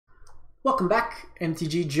Welcome back,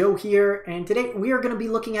 MTG Joe here, and today we are going to be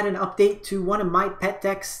looking at an update to one of my pet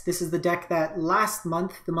decks. This is the deck that last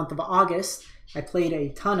month, the month of August, I played a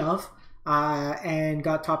ton of and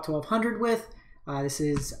got top 1200 with. This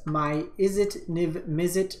is my Izzet Niv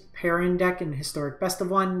Mizzet Parun deck in Historic Best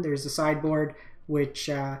of One. There's a sideboard which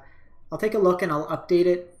I'll take a look and I'll update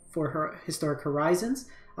it for her Historic Horizons.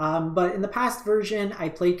 But in the past version, I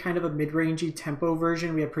played kind of a mid-rangey tempo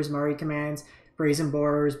version. We have Prismari commands, Brazen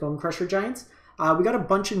Borers, Bone Crusher Giants. We got a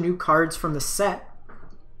bunch of new cards from the set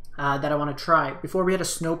that I want to try. Before we had a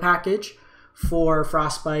Snow package for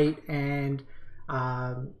Frostbite and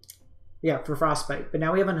for Frostbite. But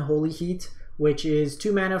now we have Unholy Heat, which is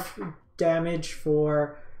 2 mana damage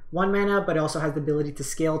for 1 mana, but it also has the ability to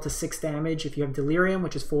scale to 6 damage if you have Delirium,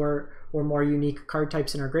 which is 4 or more unique card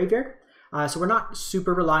types in our graveyard. So we're not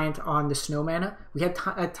super reliant on the Snow mana. We had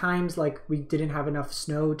at times like we didn't have enough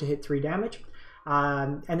Snow to hit 3 damage.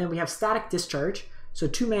 And then we have Static Discharge, so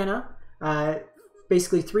 2 mana,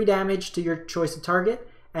 basically 3 damage to your choice of target,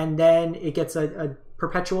 and then it gets a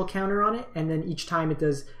perpetual counter on it, and then each time it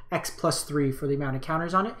does X plus 3 for the amount of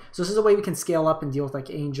counters on it. So this is a way we can scale up and deal with like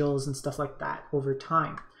angels and stuff like that over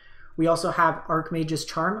time. We also have Archmage's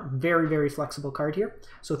Charm, very, very flexible card here.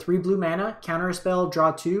 So 3 blue mana, counter a spell,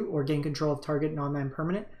 draw 2, or gain control of target non-land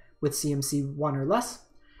permanent with CMC 1 or less.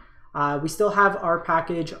 We still have our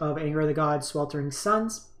package of Anger of the Gods, Sweltering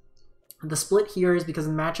Suns. The split here is because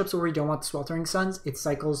in matchups where we don't want the Sweltering Suns, it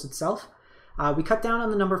cycles itself. We cut down on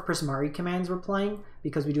the number of Prismari commands we're playing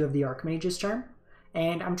because we do have the Archmage's Charm.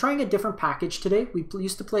 And I'm trying a different package today. We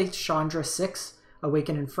used to play Chandra 6,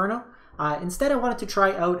 Awaken Inferno. Instead, I wanted to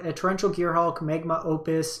try out a Torrential Gearhulk, Magma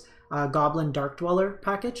Opus, Goblin Dark Dweller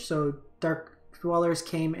package. So Dark Dwellers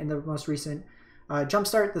came in the most recent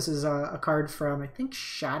Jumpstart. This is a card from, I think,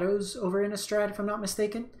 Shadows over Innistrad, if I'm not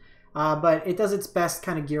mistaken. But it does its best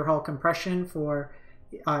kind of Gearhulk compression for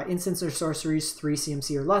instants or sorceries 3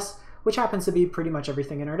 CMC or less, which happens to be pretty much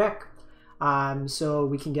everything in our deck. So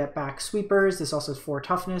we can get back Sweepers. This also has 4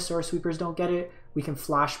 toughness, so our Sweepers don't get it. We can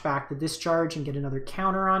flash back the Discharge and get another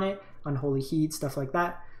counter on it, Unholy Heat, stuff like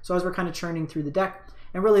that. So as we're kind of churning through the deck,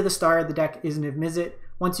 and really the star of the deck is Niv Mizzet.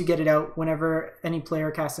 Once you get it out, whenever any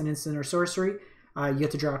player casts an instant or sorcery, you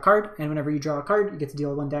get to draw a card, and whenever you draw a card, you get to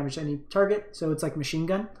deal 1 damage to any target, so it's like Machine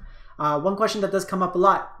Gun. One question that does come up a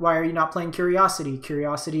lot, why are you not playing Curiosity?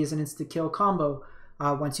 Curiosity is an instant-kill combo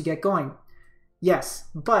once you get going. Yes,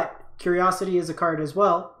 but Curiosity is a card as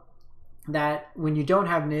well that when you don't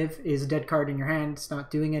have Niv is a dead card in your hand. It's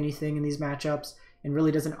not doing anything in these matchups and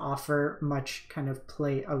really doesn't offer much kind of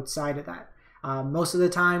play outside of that. Most of the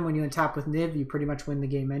time when you untap with Niv, you pretty much win the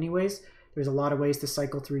game anyways. There's a lot of ways to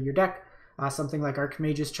cycle through your deck. Something like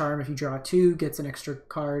Archmage's Charm, if you draw 2, gets an extra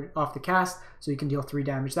card off the cast, so you can deal 3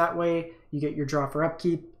 damage that way. You get your draw for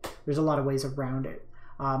upkeep. There's a lot of ways around it.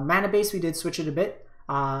 Mana base, we did switch it a bit.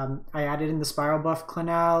 I added in the Spiral Buff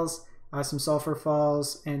Clenals, some Sulfur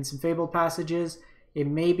Falls, and some Fabled Passages. It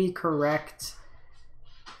may be correct.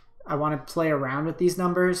 I want to play around with these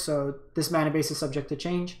numbers, so this mana base is subject to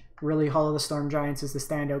change. Really, Hall of the Storm Giants is the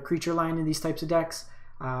standout creature line in these types of decks.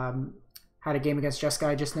 Had a game against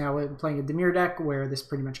Jeskai just now playing a Dimir deck where this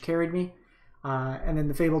pretty much carried me. And then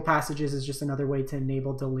the Fabled Passages is just another way to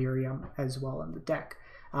enable Delirium as well in the deck.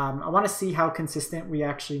 I want to see how consistent we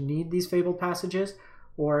actually need these Fabled Passages,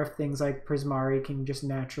 or if things like Prismari can just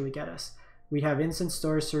naturally get us. We have Instant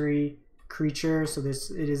Sorcery, Creature, so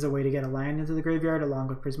it is a way to get a land into the graveyard along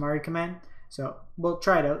with Prismari command. So we'll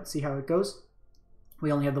try it out, see how it goes.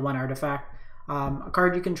 We only have the 1 artifact. A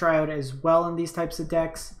card you can try out as well in these types of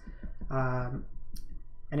decks. And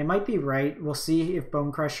it might be right. We'll see if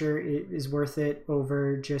Bone Crusher is worth it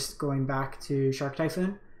over just going back to Shark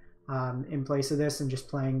Typhoon in place of this and just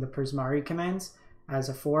playing the Prismari commands as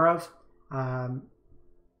a 4 of.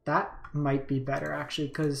 That might be better actually,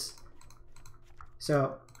 because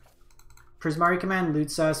so Prismari command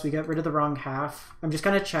loots us. We got rid of the wrong half. I'm just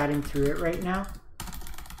kind of chatting through it right now.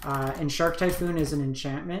 And Shark Typhoon is an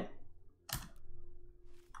enchantment.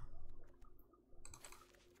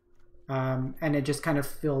 And it just kind of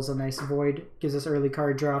fills a nice void, gives us early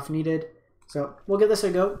card draw if needed. So we'll give this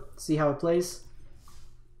a go, see how it plays.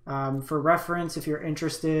 For reference, if you're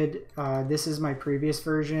interested, this is my previous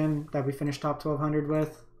version that we finished top 1200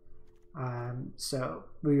 with. So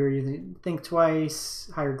we were using Think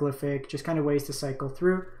Twice, Hieroglyphic, just kind of ways to cycle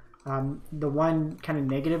through. The one kind of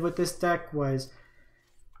negative with this deck was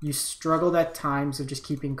you struggled at times of just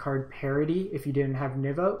keeping card parity if you didn't have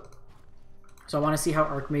Niv out. So I want to see how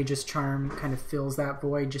Archmage's Charm kind of fills that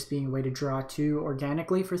void, just being a way to draw 2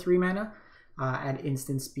 organically for 3 mana at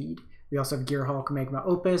instant speed. We also have Gearhulk, Magma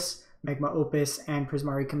Opus, Magma Opus and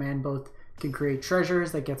Prismari Command both can create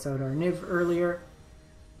treasures that gets out our Niv earlier.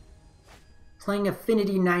 Playing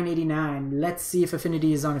Affinity 989. Let's see if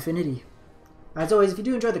Affinity is on Affinity. As always, if you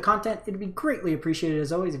do enjoy the content, it'd be greatly appreciated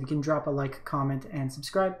as always if you can drop a like, comment, and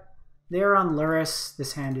subscribe. They are on Luris.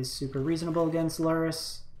 This hand is super reasonable against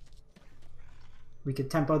Luris. We could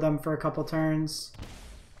tempo them for a couple turns.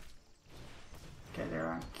 Okay, they're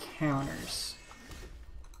on counters.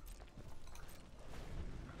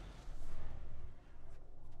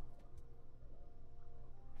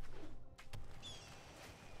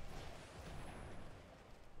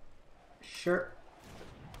 Sure.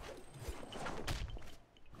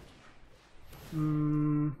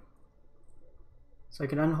 So I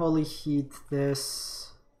can Unholy Heat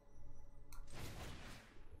this.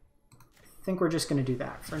 I think we're just going to do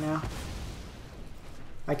that for now.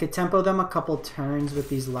 I could tempo them a couple turns with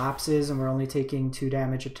these lapses and we're only taking 2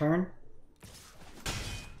 damage a turn.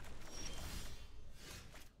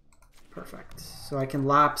 Perfect. So I can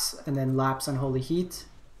lapse and then lapse Unholy Heat.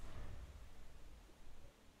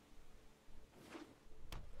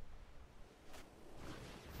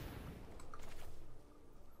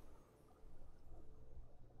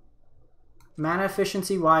 Mana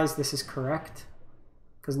efficiency wise, this is correct,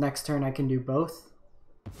 because next turn I can do both.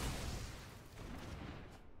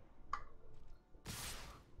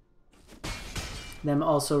 Them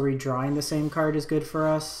also redrawing the same card is good for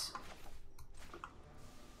us.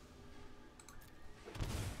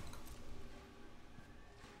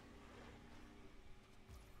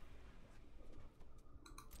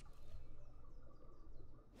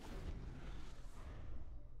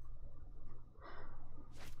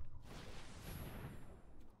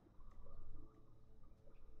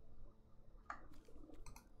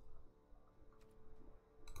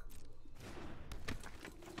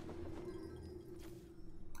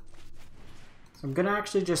 So I'm gonna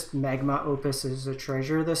actually just Magma Opus as a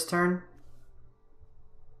treasure this turn.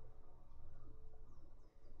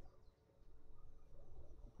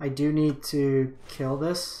 I do need to kill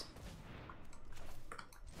this.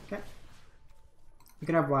 Okay. We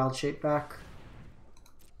can have Wild Shape back.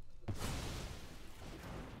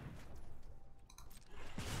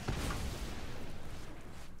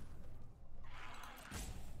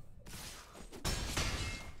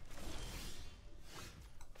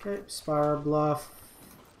 Okay, Spire Bluff.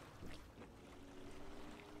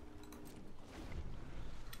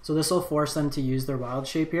 So this will force them to use their Wild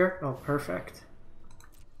Shape here. Oh, perfect.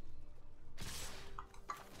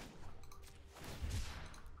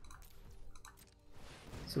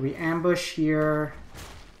 So we ambush here.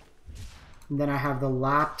 And then I have the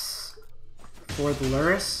lapse for the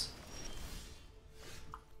Luris.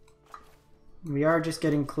 We are just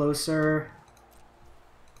getting closer.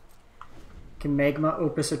 Can Magma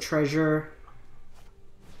Opus a treasure?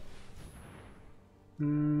 I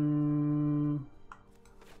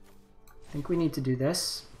think we need to do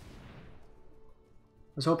this.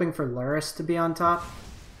 I was hoping for Luris to be on top.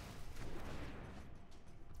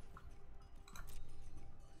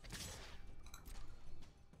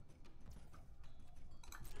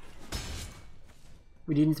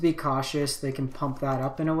 We need to be cautious. They can pump that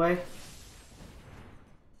up in a way.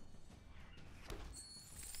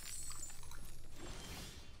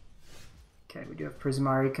 Okay, we do have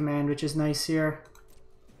Prismari Command, which is nice here.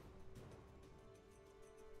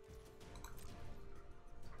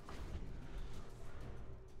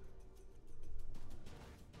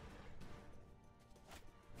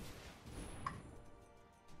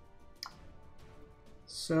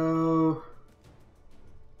 So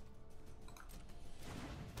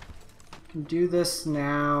I can do this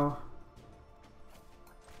now.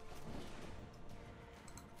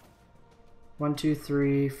 1, 2,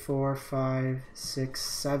 3, 4, 5, 6,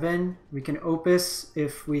 7. We can Opus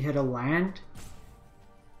if we hit a land.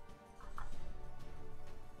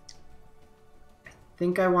 I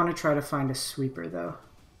think I want to try to find a sweeper though.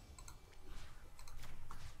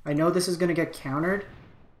 I know this is going to get countered.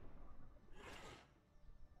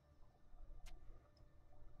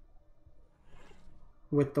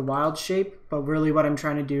 With the Wild Shape, but really what I'm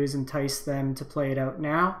trying to do is entice them to play it out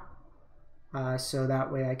now. So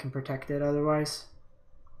that way I can protect it otherwise.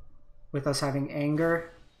 With us having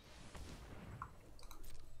Anger.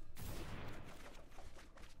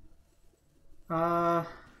 Another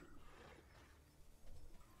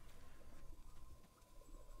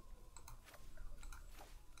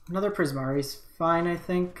Prismari's fine, I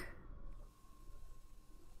think.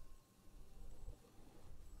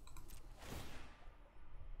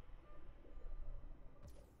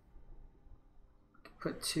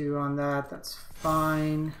 Put 2 on that, that's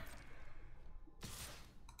fine.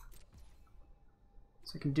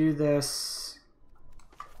 So I can do this,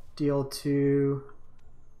 deal 2,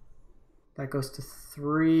 that goes to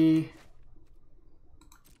 3.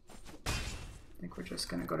 I think we're just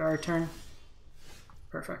gonna go to our turn.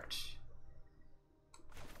 Perfect.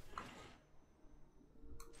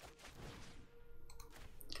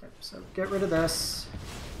 Okay, so get rid of this.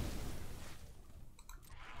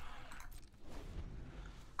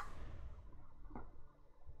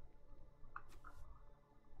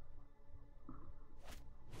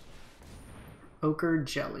 Ochre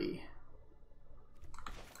Jelly.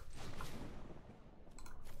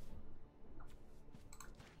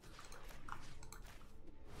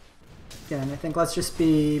 Again, I think let's just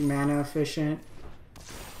be mana efficient.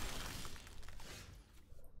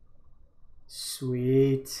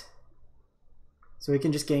 Sweet. So we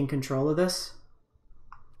can just gain control of this.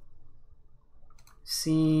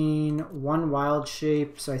 Seen 1 wild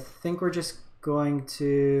shape, so I think we're just going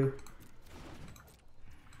to...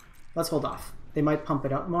 Let's hold off. They might pump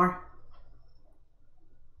it up more.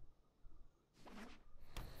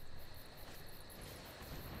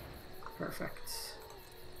 Perfect.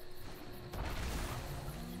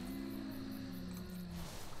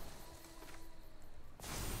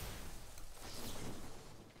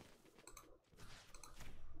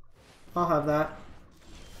 I'll have that.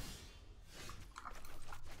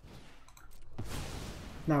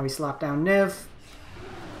 Now we slap down Niv.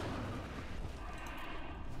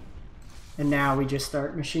 And now we just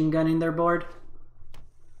start machine gunning their board.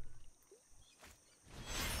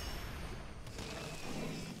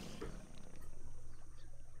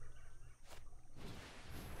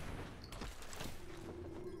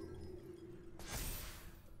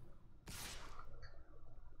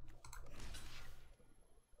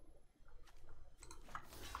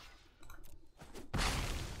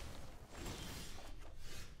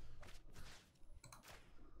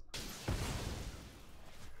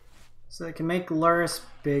 So I can make Luris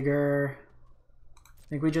bigger. I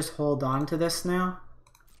think we just hold on to this now.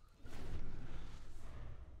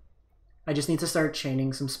 I just need to start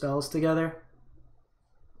chaining some spells together.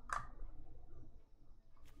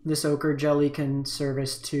 This Ochre Jelly can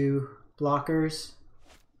service 2 blockers.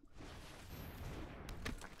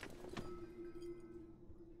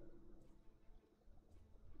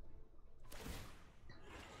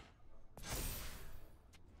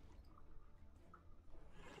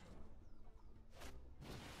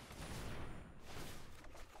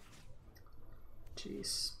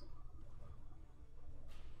 Jeez.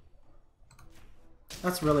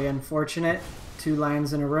 That's really unfortunate. 2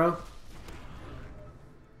 lands in a row.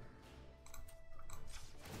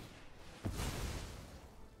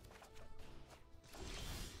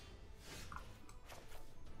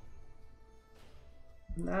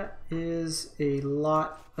 That is a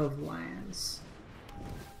lot of lands.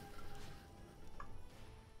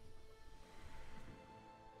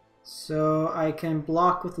 So I can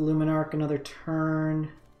block with Luminarch another turn.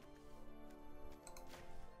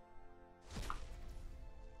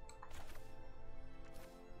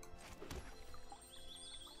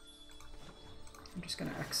 I'm just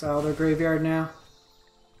going to exile their graveyard now.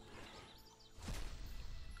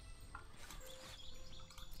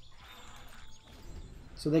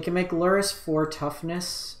 So they can make Luris 4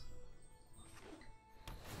 toughness.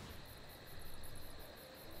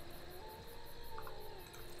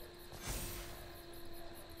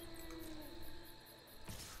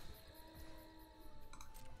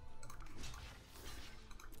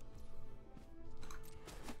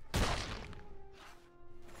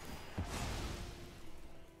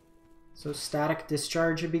 So static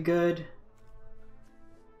discharge would be good.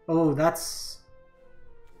 Oh, that's...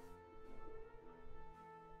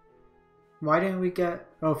 Why didn't we get...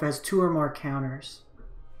 Oh, if it has 2 or more counters.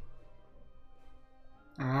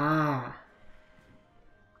 Ah.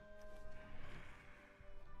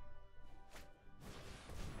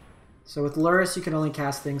 So with Luris, you can only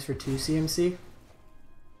cast things for 2 CMC.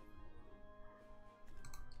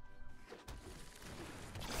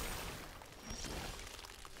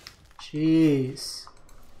 Jeez.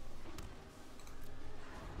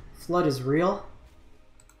 Flood is real.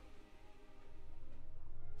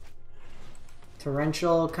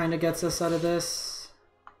 Torrential kind of gets us out of this.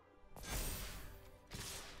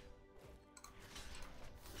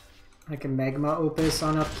 I can Magma Opus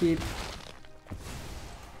on upkeep.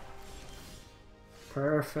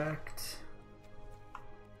 Perfect.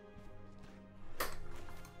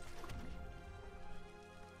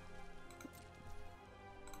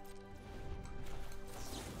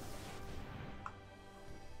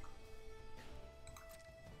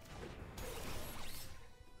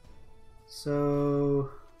 So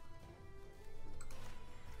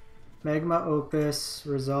Magma Opus,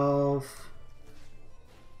 resolve.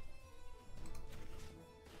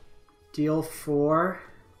 Deal 4.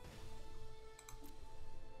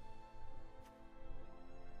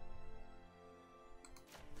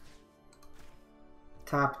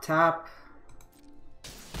 Tap, tap.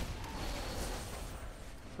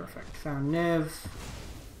 Perfect. Found Niv.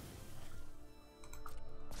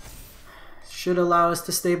 Should allow us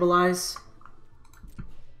to stabilize.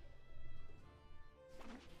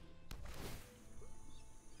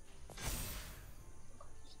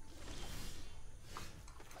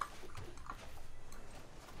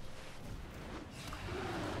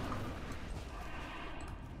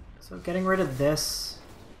 So getting rid of this.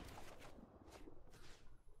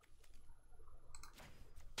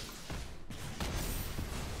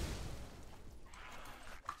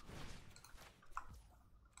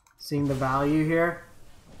 Seeing the value here.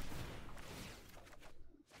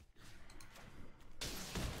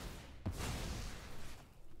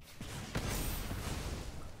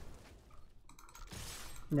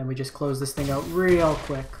 And then we just close this thing out real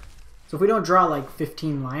quick. So if we don't draw like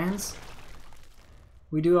 15 lands,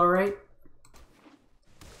 we do alright.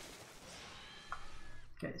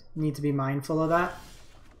 Okay, need to be mindful of that.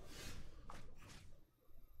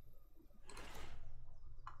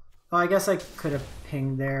 Oh, I guess I could have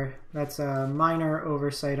pinged there. That's a minor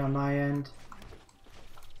oversight on my end.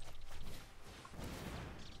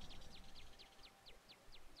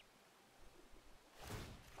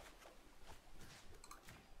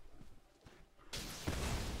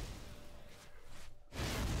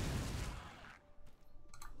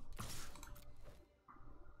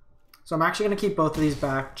 So I'm actually going to keep both of these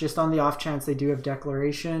back, just on the off chance they do have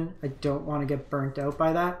Declaration. I don't want to get burnt out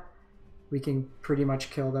by that. We can pretty much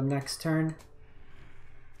kill them next turn.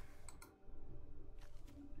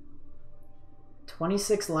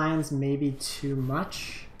 26 lands may be too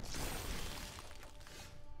much.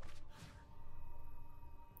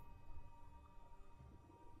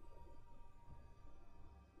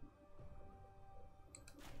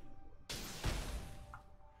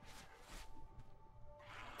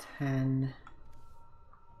 And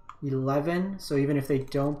 11, so even if they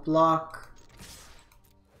don't block,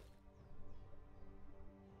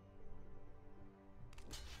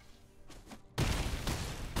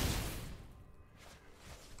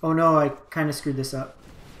 oh no, I kind of screwed this up.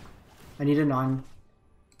 I need a non.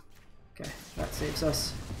 Okay, that saves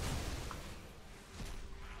us.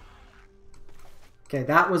 Okay,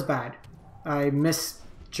 that was bad. I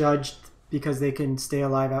misjudged because they can stay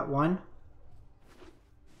alive at 1.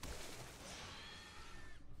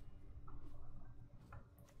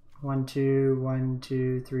 One, two, 1,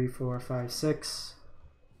 2, 3, 4, 5, 6.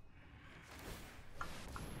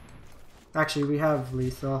 Actually, we have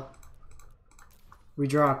lethal. We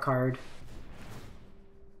draw a card.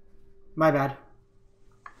 My bad.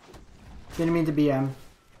 Didn't mean to BM.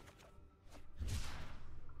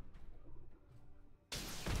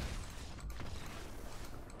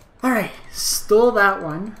 Alright, stole that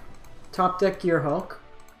one. Top deck Gearhulk.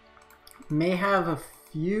 May have a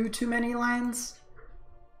few too many lands.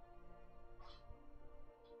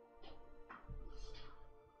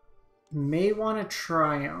 May want to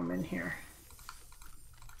Triome in here.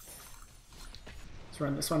 Let's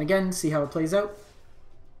run this one again, see how it plays out.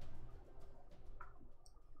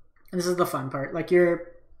 And this is the fun part. Like,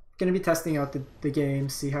 you're going to be testing out the game,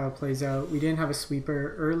 see how it plays out. We didn't have a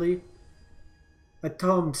sweeper early.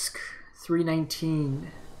 Atomsk,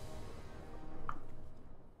 319.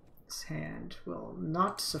 This hand will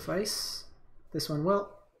not suffice. This one will.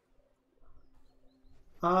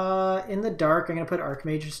 In the dark, I'm going to put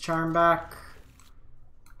Archmage's Charm back.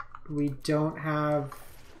 We don't have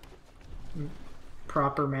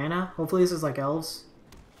proper mana. Hopefully this is like Elves.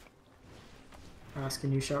 Ask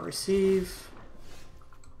and you shall receive.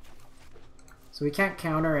 So we can't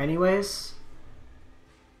counter anyways.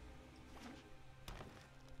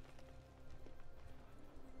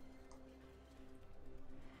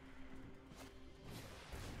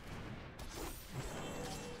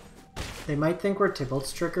 They might think we're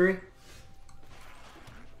Tybalt's Trickery.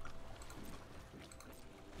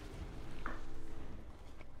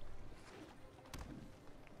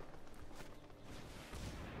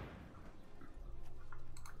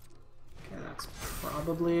 Okay, that's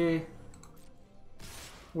probably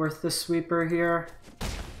worth the sweeper here.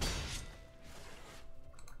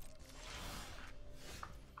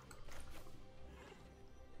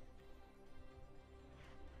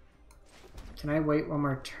 Can I wait one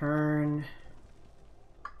more turn?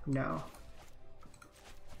 No.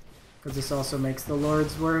 Because this also makes the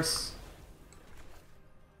Lords worse.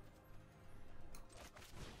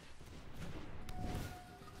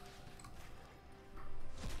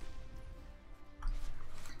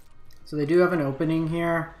 So they do have an opening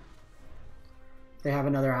here. They have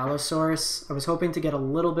another Allosaurus. I was hoping to get a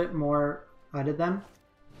little bit more out of them.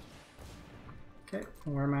 Okay,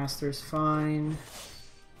 War Master's fine.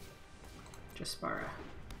 Jaspara.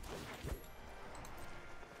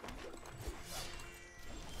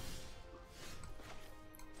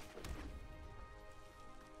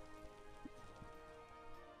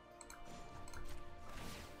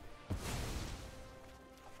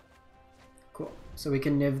 Cool. So we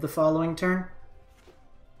can Niv the following turn.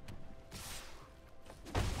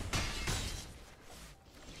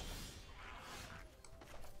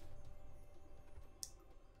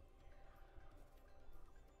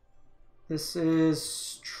 This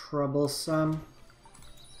is troublesome.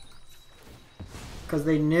 Because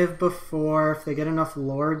they Niv before, if they get enough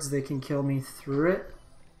lords, they can kill me through it.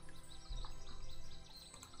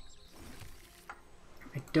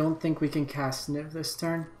 I don't think we can cast Niv this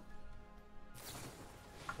turn.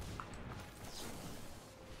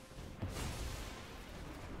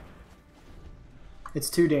 It's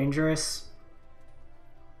too dangerous.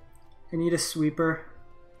 I need a sweeper.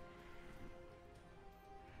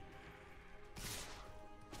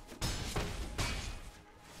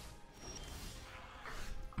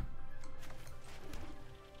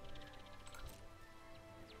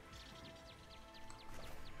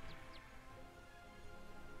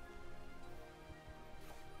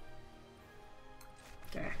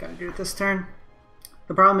 Okay, gotta do it this turn.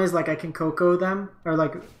 The problem is, like, I can Coco them, or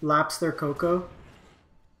like lapse their Coco.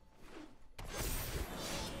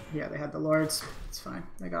 Yeah, they had the lords. It's fine.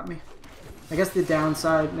 They got me. I guess the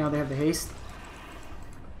downside, now they have the haste.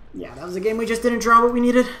 Yeah, that was a game we just didn't draw what we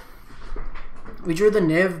needed. We drew the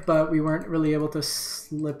Niv, but we weren't really able to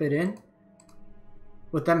slip it in.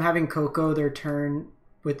 With them having Coco, their turn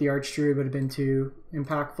with the Archdruid would have been too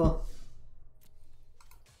impactful.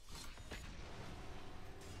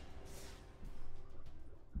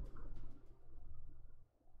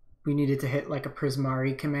 We needed to hit like a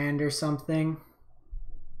Prismari command or something.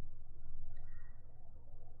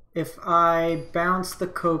 If I bounce the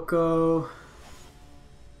Coco,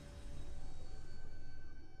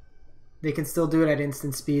 they can still do it at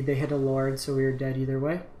instant speed. They hit a Lord, so we were dead either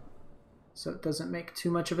way. So it doesn't make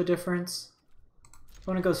too much of a difference.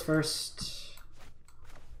 Opponent goes first.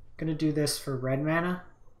 Gonna do this for red mana.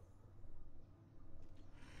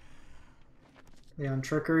 Play on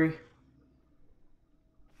Trickery.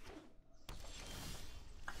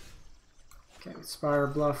 Okay, Spire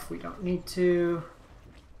Bluff, we don't need to.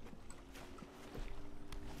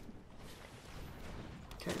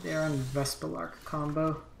 Okay, they're on Vespalark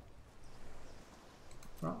combo.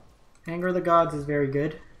 Well, Anger of the Gods is very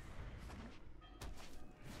good.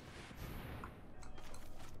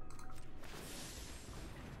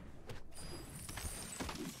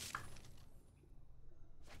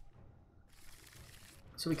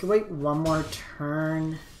 So we can wait one more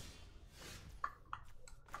turn.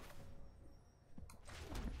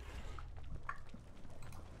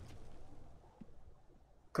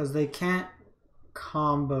 Because they can't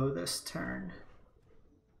combo this turn.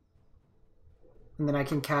 And then I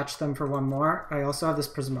can catch them for one more. I also have this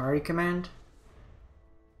Prismari command.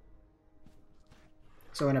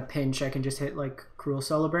 So in a pinch I can just hit like Cruel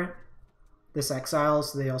Celebrant. This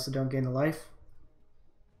exiles, so they also don't gain the life.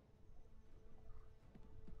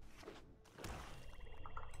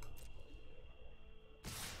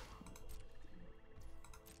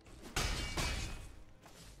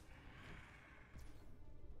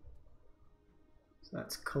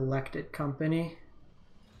 That's Collected Company.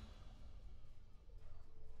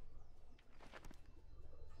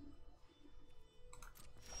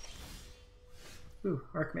 Ooh,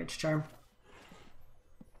 Archmage Charm.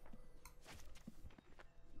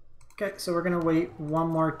 Okay, so we're gonna wait one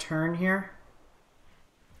more turn here.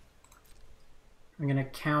 I'm gonna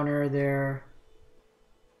counter their...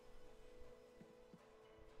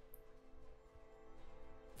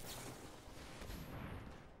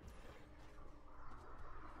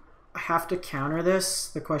 have to counter this.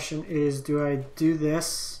 The question is, do I do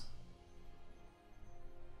this?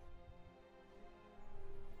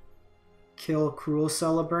 Kill Cruel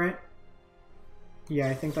Celebrant? Yeah,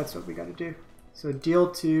 I think that's what we gotta do. So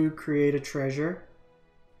deal 2, create a treasure.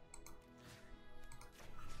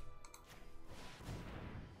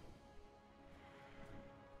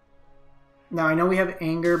 Now I know we have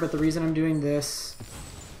Anger, but the reason I'm doing this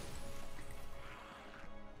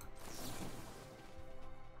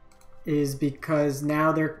is because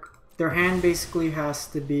now their hand basically has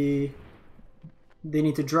to be, they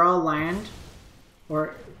need to draw a land,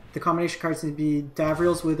 or the combination cards need to be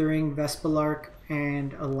Davriel's Withering, Vespalark,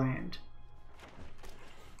 and a land.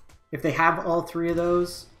 If they have all three of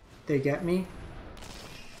those, they get me.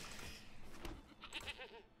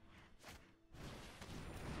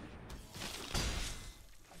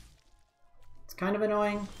 It's kind of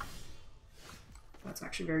annoying. That's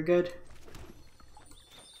actually very good.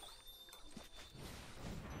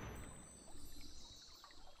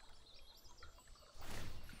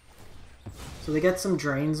 So they get some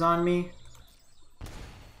drains on me.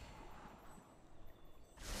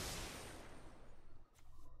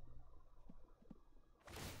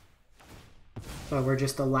 But we're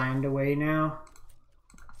just a land away now.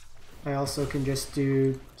 I also can just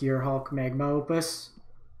do Gearhulk Magma Opus.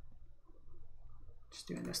 Just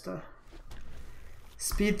doing this to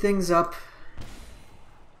speed things up.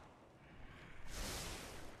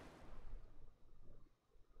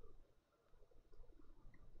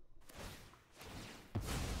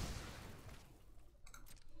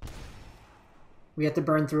 We have to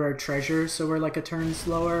burn through our treasure, so we're like a turn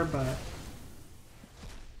slower, but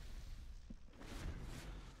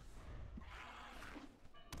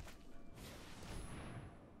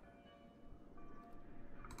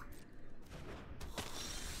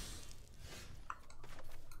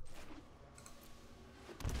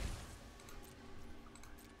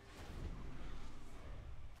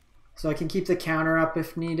so I can keep the counter up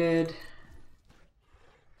if needed.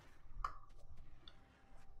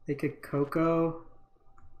 They could Coco.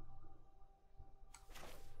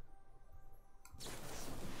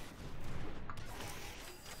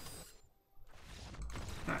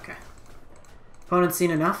 Okay. Opponent's seen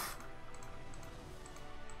enough.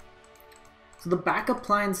 So the backup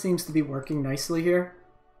plan seems to be working nicely here.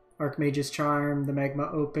 Archmage's Charm, the Magma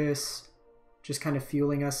Opus, just kind of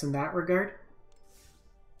fueling us in that regard.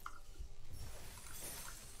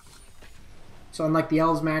 So unlike the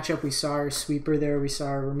Elves matchup, we saw our sweeper there, we saw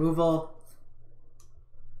our removal.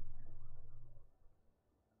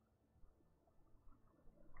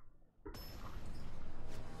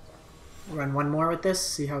 We'll run one more with this,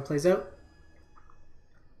 see how it plays out.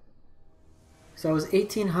 So I was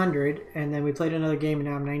 1800, and then we played another game, and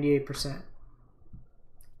now I'm 98%.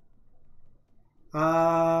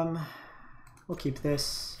 We'll keep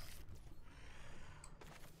this.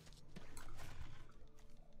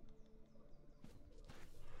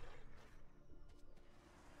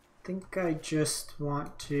 I think I just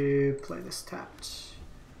want to play this tapped.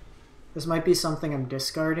 This might be something I'm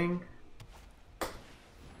discarding.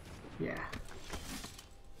 Yeah.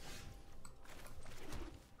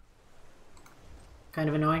 Kind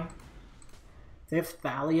of annoying. They have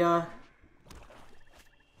Thalia.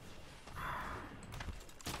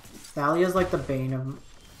 Thalia's like the bane of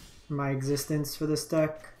my existence for this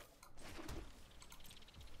deck.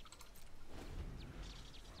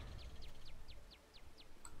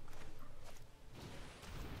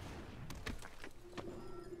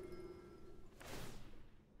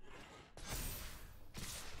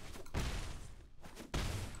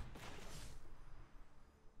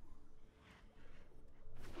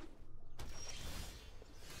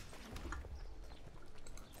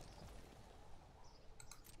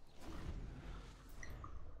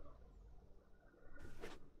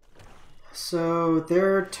 So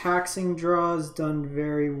their taxing draw is done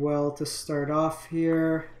very well to start off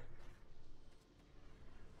here.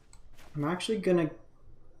 I'm actually gonna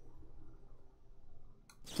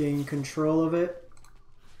gain control of it.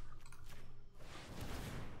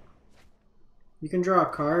 You can draw a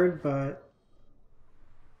card, but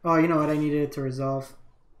oh, you know what? I needed it to resolve.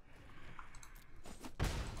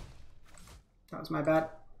 That was my bad.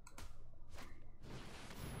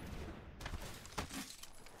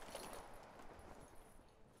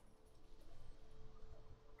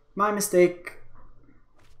 My mistake.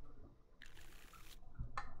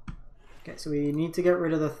 Okay, so we need to get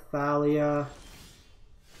rid of the Thalia.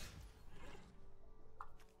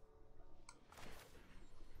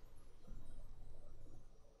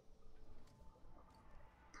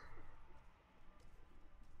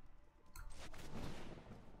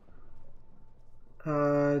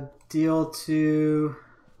 Deal 2.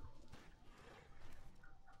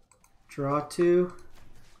 Draw 2.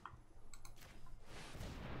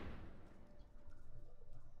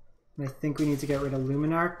 I think we need to get rid of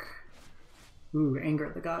Luminarch. Ooh, Anger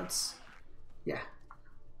of the Gods. Yeah.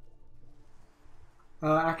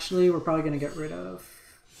 Actually, we're probably going to get rid of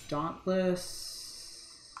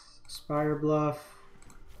Dauntless, Spire Bluff.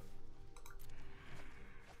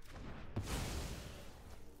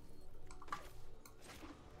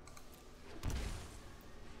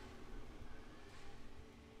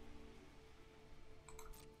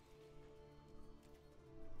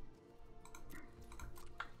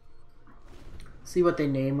 See what they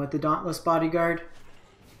name with the Dauntless Bodyguard.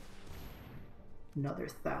 Another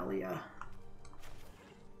Thalia.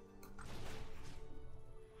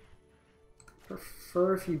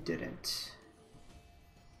 Prefer if you didn't.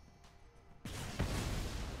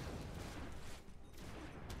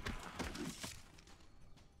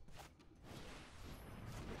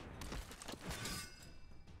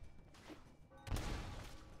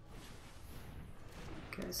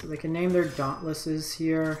 Okay, so they can name their dauntlesses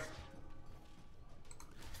here.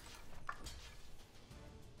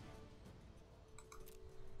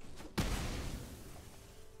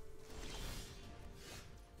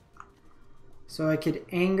 So I could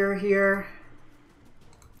anger here.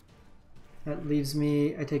 That leaves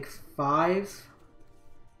me, I take 5.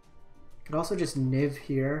 I could also just Niv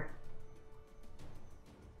here.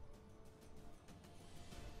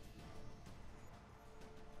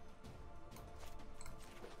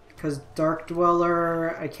 Because Dark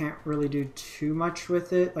Dweller, I can't really do too much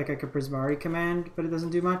with it. Like I could Prismari command, but it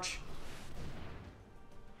doesn't do much.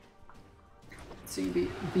 Let's see,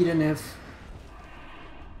 beat a Niv.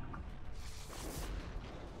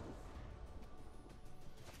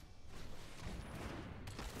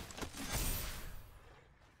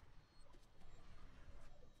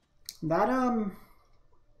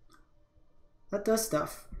 That does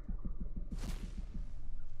stuff.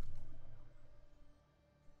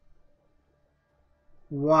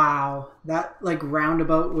 Wow, that like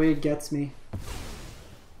roundabout way gets me.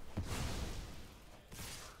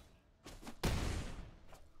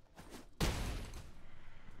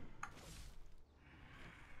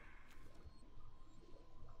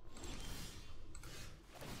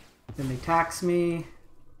 Then they tax me.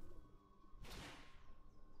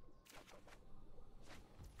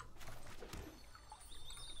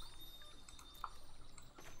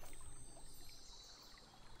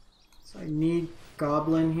 So I need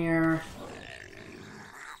goblin here.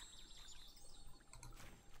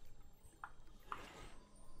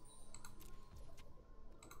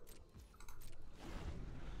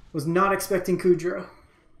 Was not expecting Kudra.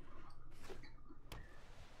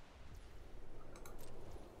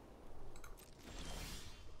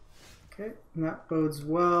 Okay, and that bodes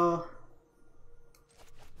well.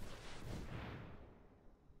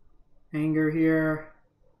 Anger here.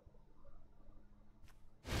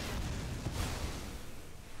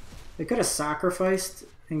 They could have sacrificed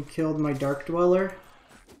and killed my Dark Dweller.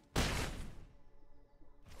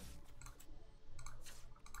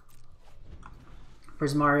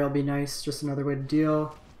 Prismari will be nice, just another way to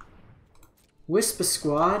deal. Wisp a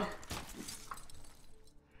squad.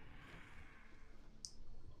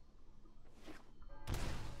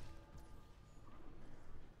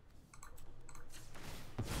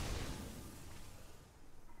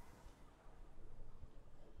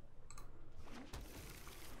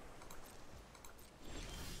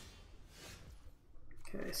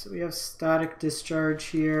 Okay, so we have static discharge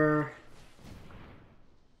here.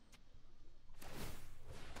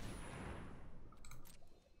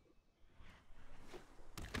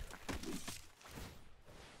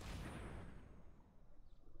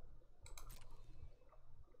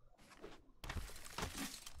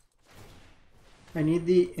 I need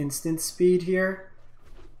the instant speed here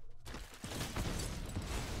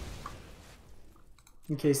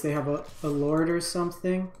in case they have a lord or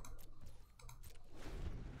something.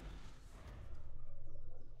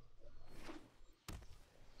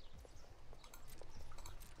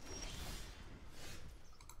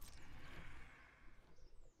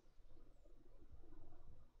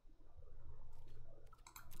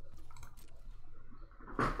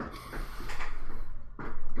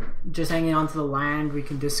 Just hanging on to the land, we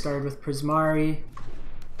can discard with Prismari.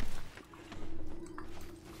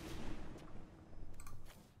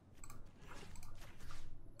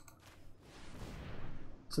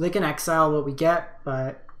 So they can exile what we get,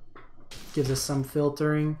 but gives us some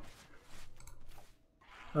filtering.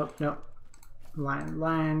 Oh, no.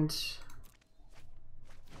 Land.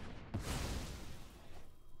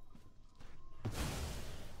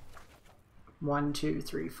 One, two,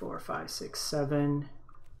 three, four, five, six, seven.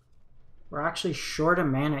 We're actually short a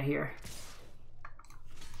mana here.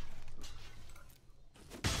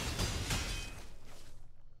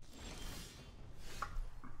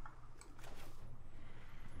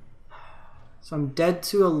 So I'm dead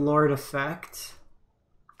to a Lord effect.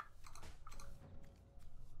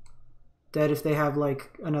 Dead if they have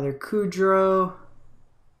like another Kudro.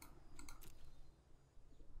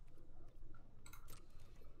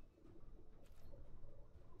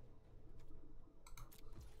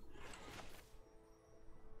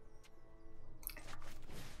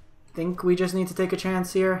 Think we just need to take a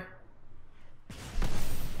chance here.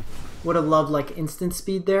 Would have loved like instant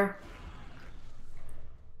speed there.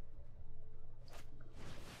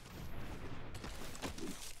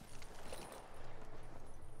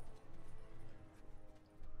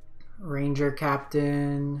 Ranger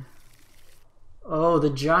Captain. Oh, the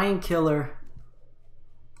Giant Killer.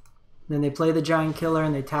 Then they play the Giant Killer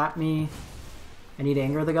and they tap me. I need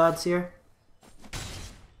Anger of the Gods here.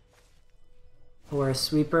 Or a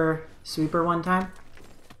sweeper one time.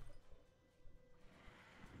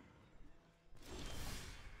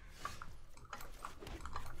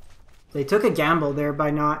 They took a gamble there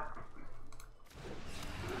by not.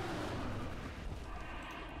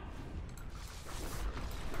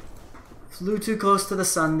 Flew too close to the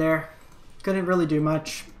sun there. Couldn't really do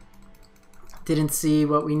much. Didn't see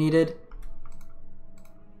what we needed.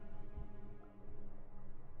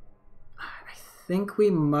 I think we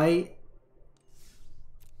might.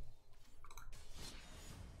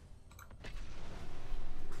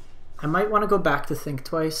 I might want to go back to Think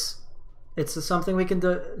Twice. It's something we can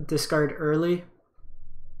discard early.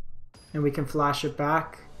 And we can flash it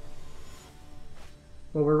back.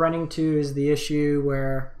 What we're running to is the issue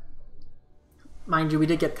where, mind you, we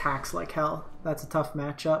did get taxed like hell. That's a tough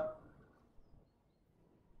matchup.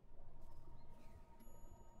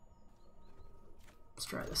 Let's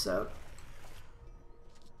try this out.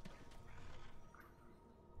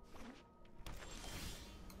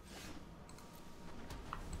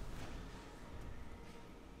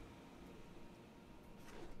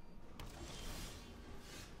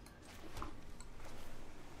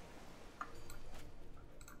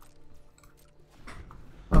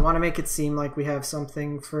 I want to make it seem like we have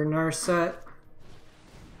something for Narset.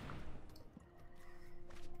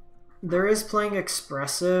 There is playing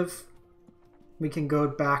Expressive. We can go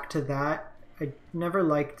back to that. I never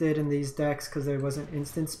liked it in these decks because there wasn't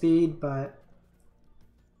instant speed, but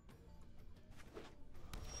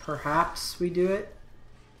perhaps we do it.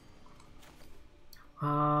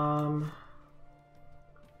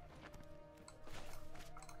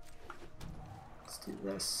 Let's do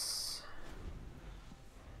this.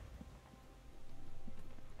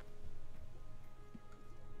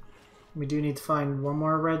 We do need to find one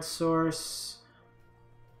more red source.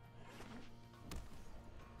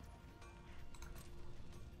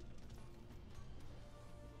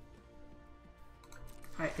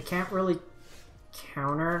 I can't really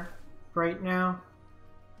counter right now.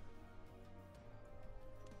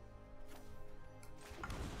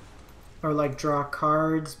 Or like draw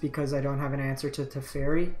cards because I don't have an answer to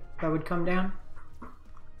Teferi that would come down.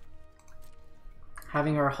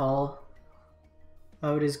 Having our hull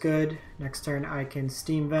out is good. Next turn I can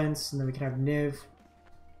Steam Vents and then we can have Niv.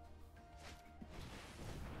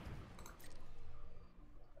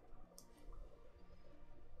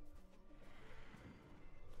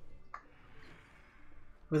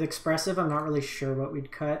 With Expressive, I'm not really sure what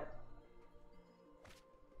we'd cut.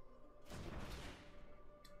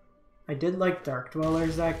 I did like Dark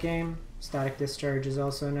Dwellers that game. Static Discharge is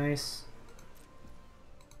also nice.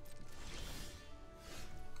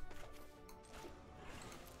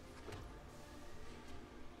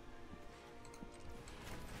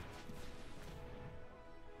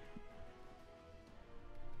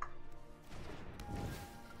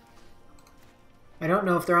 I don't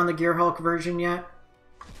know if they're on the Gearhulk version yet.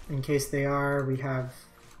 In case they are, we have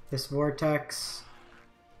this Vortex.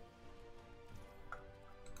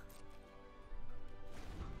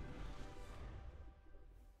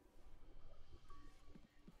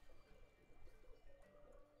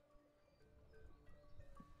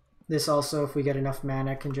 This also, if we get enough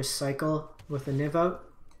mana, can just cycle with the Niv out.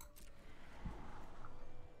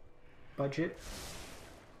 Budget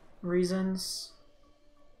reasons.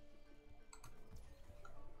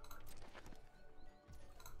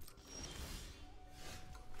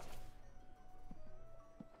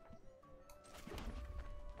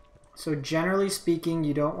 So generally speaking,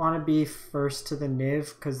 you don't want to be first to the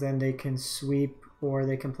Niv because then they can sweep or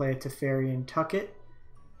they can play a Teferi and tuck it,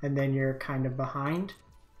 and then you're kind of behind.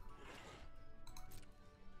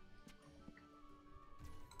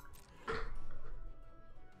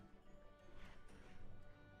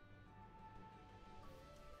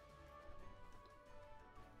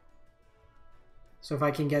 So if I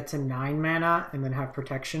can get to 9 mana and then have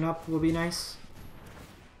protection up will be nice.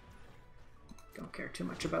 Don't care too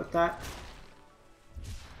much about that.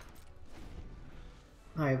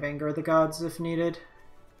 I have Anger of the Gods if needed.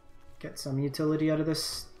 Get some utility out of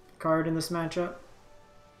this card in this matchup.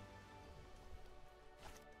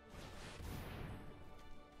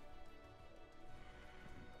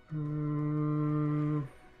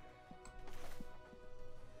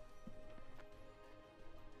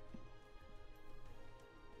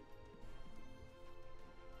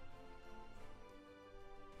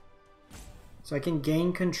 So I can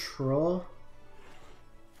gain control.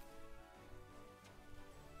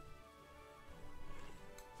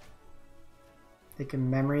 They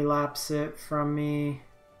can memory lapse it from me.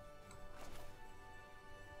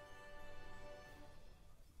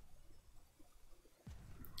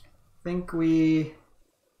 I think we...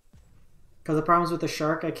 Because the problem is with the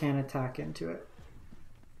shark, I can't attack into it.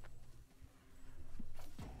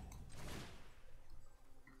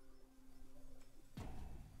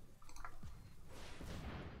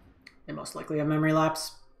 They most likely have memory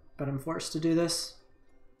lapse, but I'm forced to do this.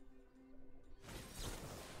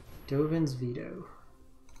 Dovin's Veto.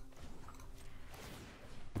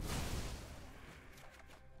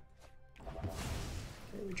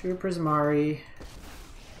 Okay, we drew a Prismari.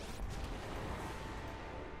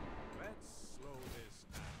 Let's slow this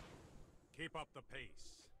down. Keep up the pace.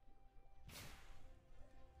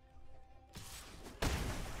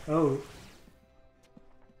 Oh.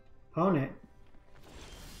 Opponent.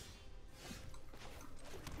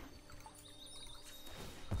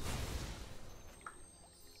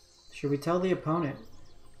 Should we tell the opponent?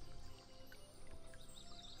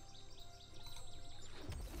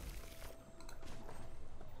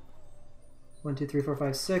 One, two, three, four,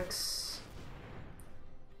 five, six.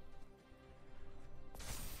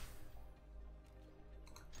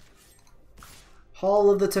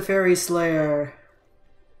 Hall of the Teferi Slayer.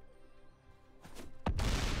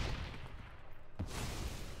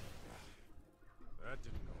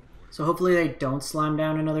 So hopefully they don't slam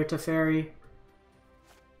down another Teferi.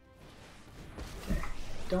 Okay.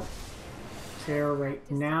 Don't care right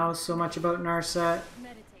now so much about Narset.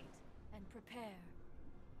 Meditate and prepare.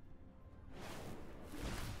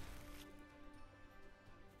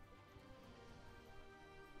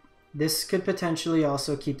 This could potentially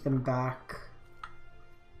also keep them back.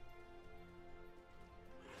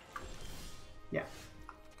 Yeah.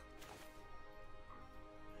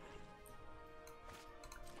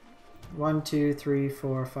 One, two, three,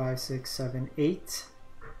 four, five, six, seven, eight.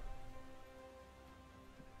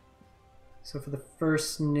 So for the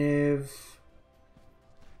first Niv,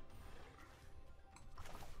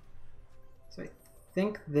 so I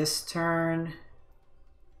think this turn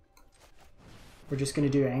we're just going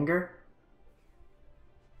to do Anger.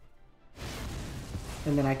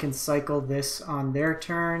 And then I can cycle this on their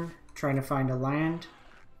turn, trying to find a land.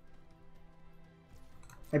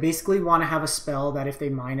 I basically want to have a spell that if they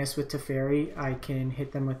minus with Teferi, I can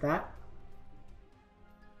hit them with that.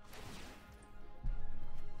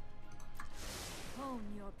 Hone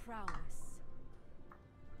your prowess.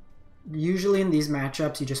 Usually in these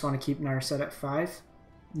matchups, you just want to keep Narset at 5.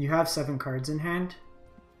 You have 7 cards in hand.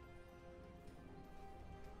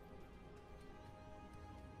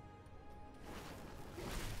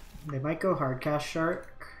 They might go Hardcast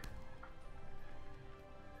Shark.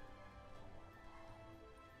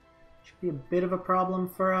 Should be a bit of a problem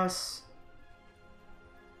for us.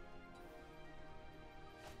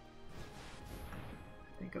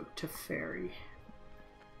 They go Teferi.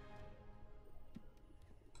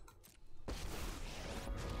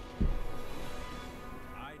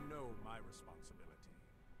 I know my responsibility.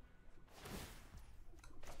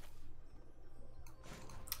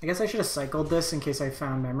 I guess I should have cycled this in case I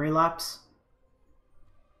found memory lapse.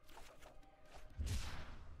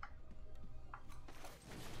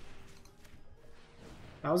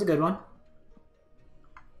 That was a good one.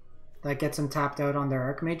 That gets them tapped out on their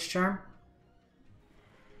Archmage Charm.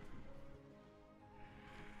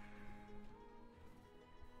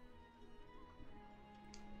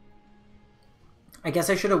 I guess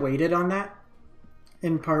I should have waited on that.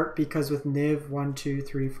 In part because with Niv 1, 2,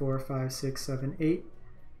 3, 4, 5, 6, 7, 8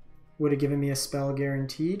 would have given me a spell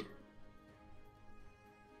guaranteed.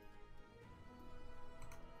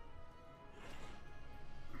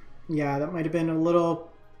 Yeah, that might have been a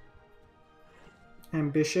little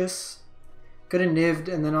ambitious. Could have Niv'd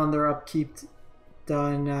and then on their upkeep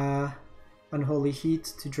done Unholy Heat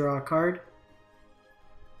to draw a card.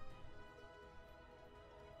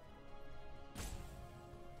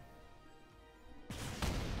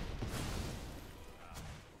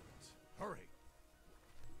 Hurry.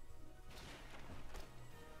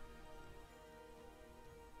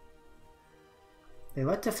 They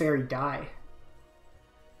let Teferi die.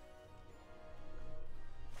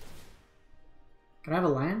 Can I have a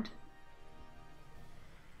land?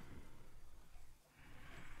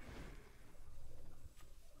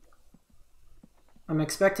 I'm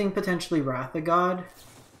expecting potentially Wrath of God.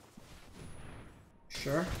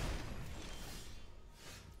 Sure.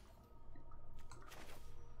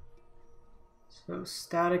 So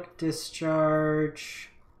static discharge.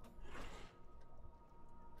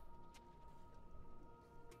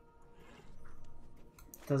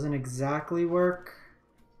 Doesn't exactly work.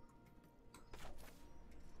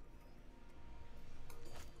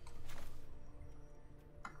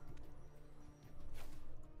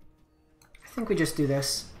 I think we just do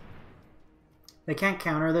this. They can't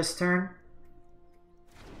counter this turn.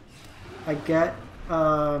 I get,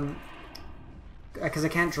 because I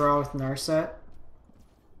can't draw with Narset.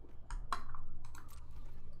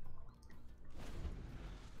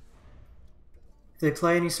 If they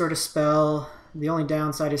play any sort of spell, the only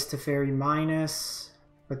downside is Teferi minus,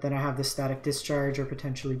 but then I have the static discharge or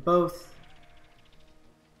potentially both.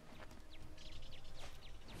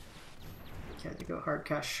 Okay, I had to go hard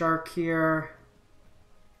cast Shark here.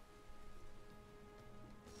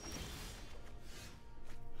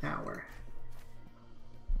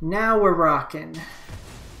 Now we're rocking.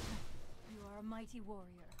 You are a mighty warrior.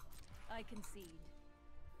 I concede.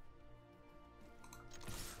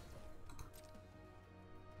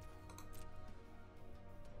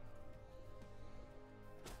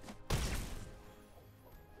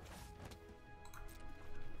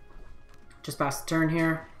 Just pass the turn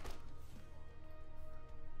here.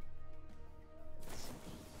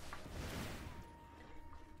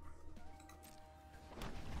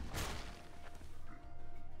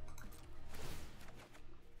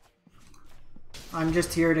 I'm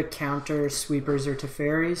just here to counter sweepers or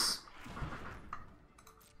Teferis.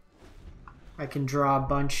 I can draw a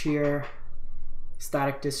bunch here.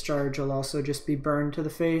 Static discharge will also just be burned to the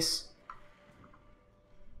face.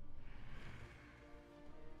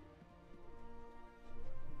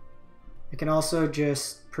 I can also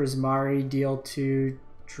just Prismari, deal 2,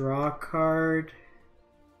 draw a card.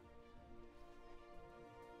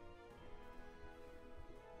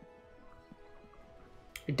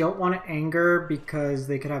 I don't want to anger because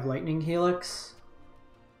they could have Lightning Helix.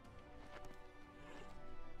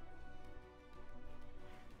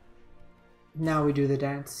 Now we do the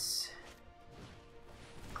dance.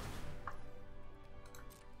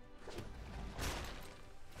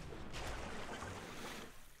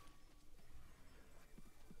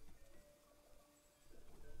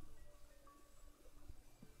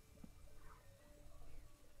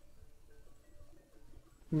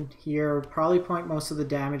 Here, probably point most of the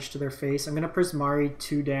damage to their face. I'm going to Prismari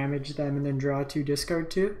 2 damage them and then draw 2, discard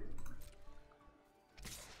 2.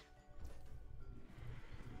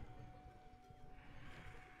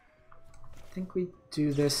 I think we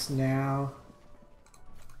do this now.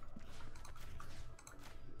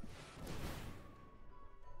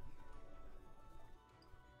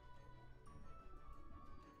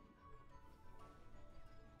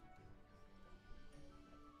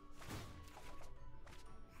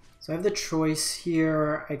 So I have the choice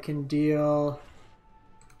here. I can deal...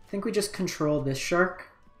 I think we just control this shark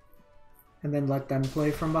and then let them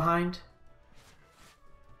play from behind.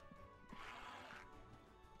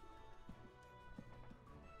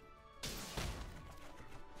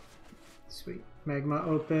 Sweet. Magma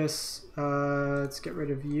Opus. Let's get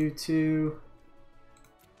rid of you two.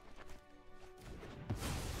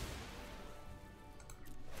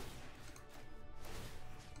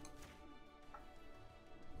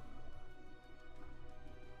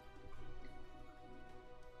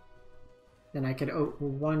 Then I could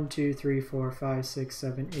 1, 2, 3, 4, 5, 6,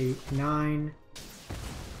 7, 8, 9.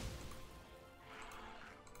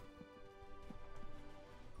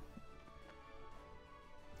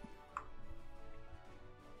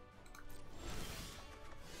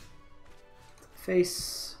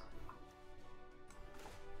 Face.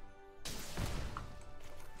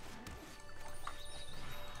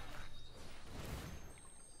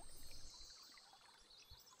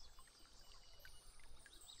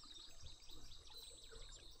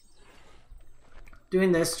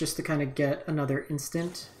 Doing this just to kind of get another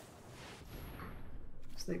instant.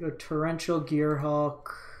 So they go Torrential Gearhulk.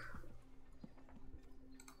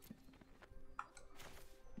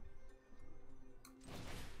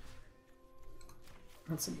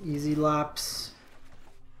 That's an easy lapse.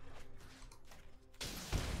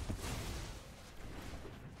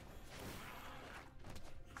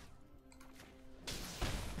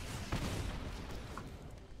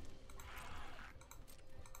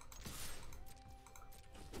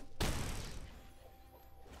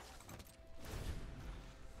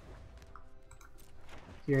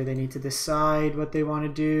 Here they need to decide what they want to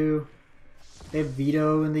do. They have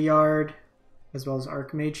Veto in the yard, as well as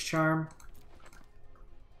Archmage Charm.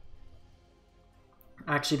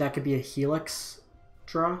 Actually, that could be a Helix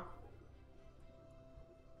draw.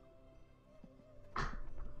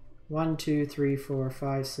 1, 2, 3, 4,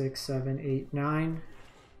 5, 6, 7, 8, 9,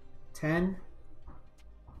 10.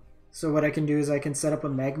 So what I can do is I can set up a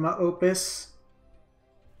Magma Opus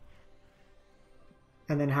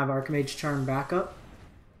and then have Archmage Charm backup.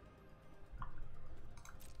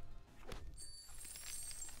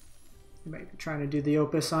 You might be trying to do the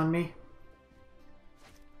Opus on me.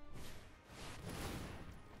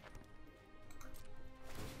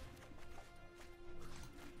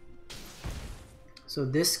 So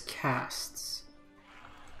this casts.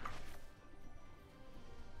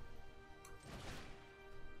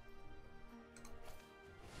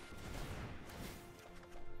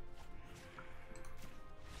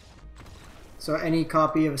 So any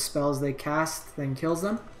copy of spells they cast then kills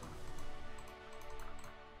them.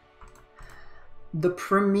 The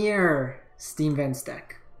premier Steam Vents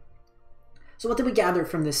deck. So what did we gather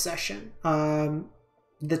from this session?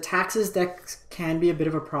 The taxes deck can be a bit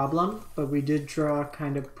of a problem, but we did draw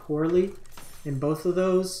kind of poorly in both of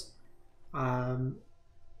those.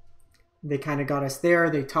 They kind of got us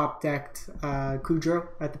there. They top decked Kudro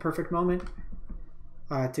at the perfect moment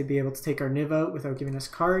to be able to take our Niv out without giving us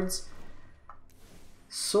cards.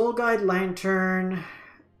 Soul Guide Lantern.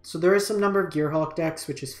 So there is some number of Gearhulk decks,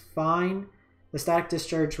 which is fine. The Static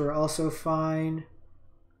Discharge were also fine.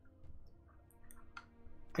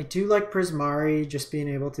 I do like Prismari, just being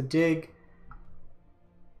able to dig.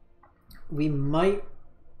 We might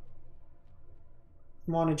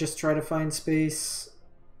want to just try to find space,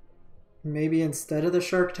 maybe instead of the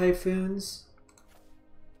Shark Typhoons.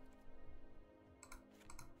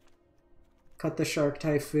 Cut the Shark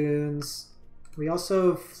Typhoons. We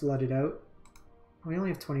also flooded out. We only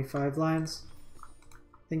have 25 lands.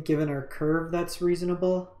 I think given our curve, that's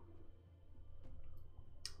reasonable.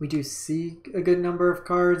 We do see a good number of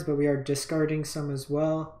cards, but we are discarding some as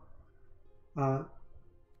well. I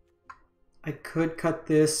could cut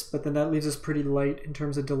this, but then that leaves us pretty light in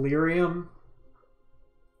terms of Delirium.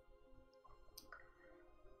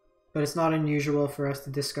 But it's not unusual for us to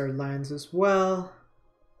discard lands as well.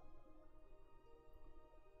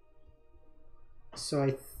 So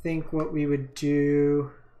I think what we would do...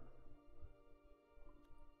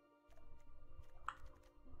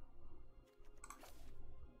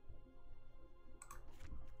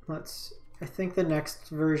 I think the next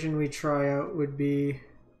version we try out would be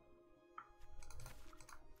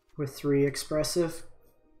with 3 expressive.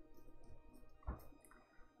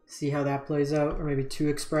 See how that plays out, or maybe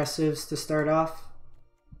 2 expressives to start off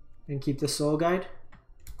and keep the Soul Guide.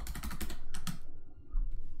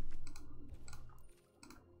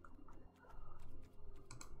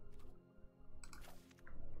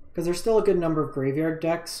 Because there's still a good number of graveyard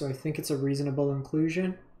decks, so I think it's a reasonable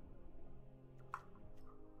inclusion.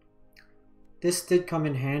 This did come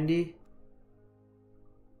in handy.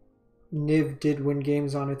 Niv did win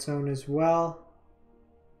games on its own as well.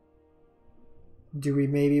 Do we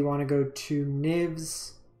maybe want to go 2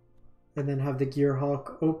 Nivs and then have the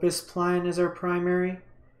Gearhulk Opus plan as our primary?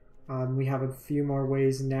 We have a few more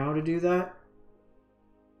ways now to do that.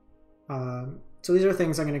 So these are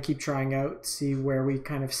things I'm going to keep trying out, see where we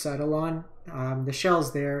kind of settle on. The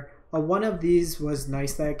shell's there. One of these was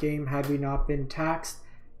nice that game. Had we not been taxed,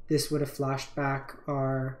 this would have flashed back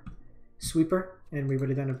our sweeper, and we would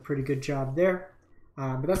have done a pretty good job there.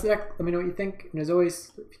 But that's the deck. Let me know what you think. And as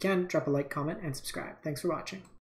always, if you can, drop a like, comment, and subscribe. Thanks for watching.